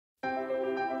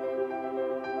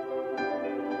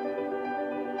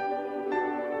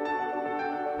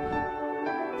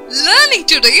Learning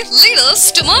today,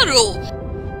 leaders tomorrow.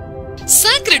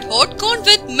 Sacred Heart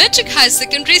Convent Matric High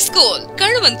Secondary School,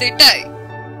 Kazhuvanthittai.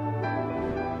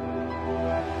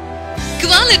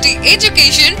 Quality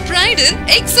education, pride in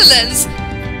excellence.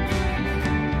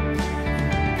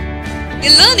 A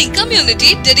learning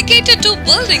community dedicated to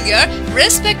building a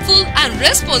respectful and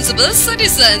responsible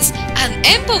citizens and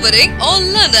empowering all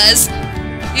learners.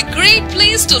 A great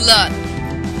place to learn.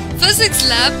 Physics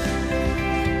lab,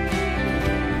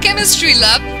 chemistry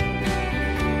lab,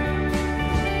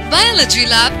 biology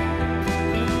lab,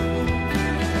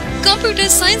 computer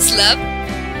science lab,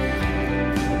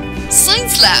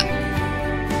 science lab.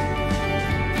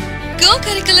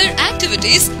 Co-curricular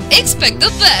activities, expect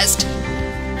the best.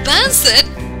 Band set,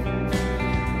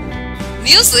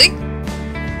 music,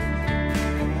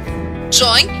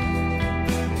 drawing,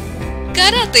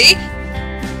 karate,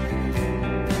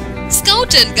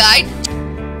 scout and guide,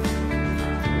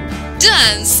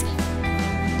 dance.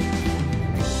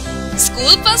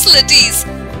 School facilities,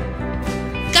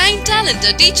 kind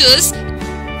talented teachers,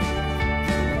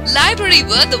 library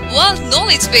with the world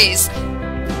knowledge base.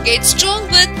 Get strong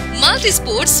with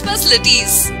multi-sports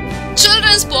facilities.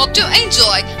 Children's park to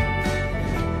enjoy.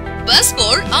 Bus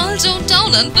for all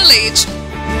downtown and village.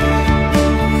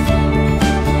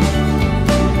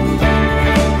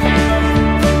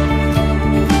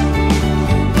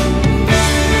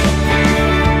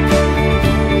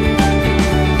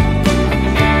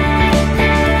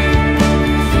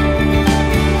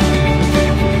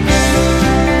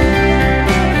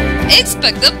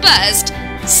 Expect the best.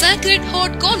 Sacred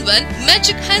Heart Convent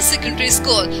Matric High Secondary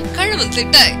School,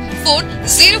 Kazhuvanthittai. Phone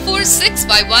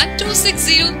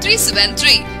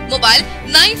 04651260373. Mobile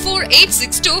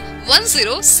 94862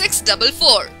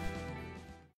 10644.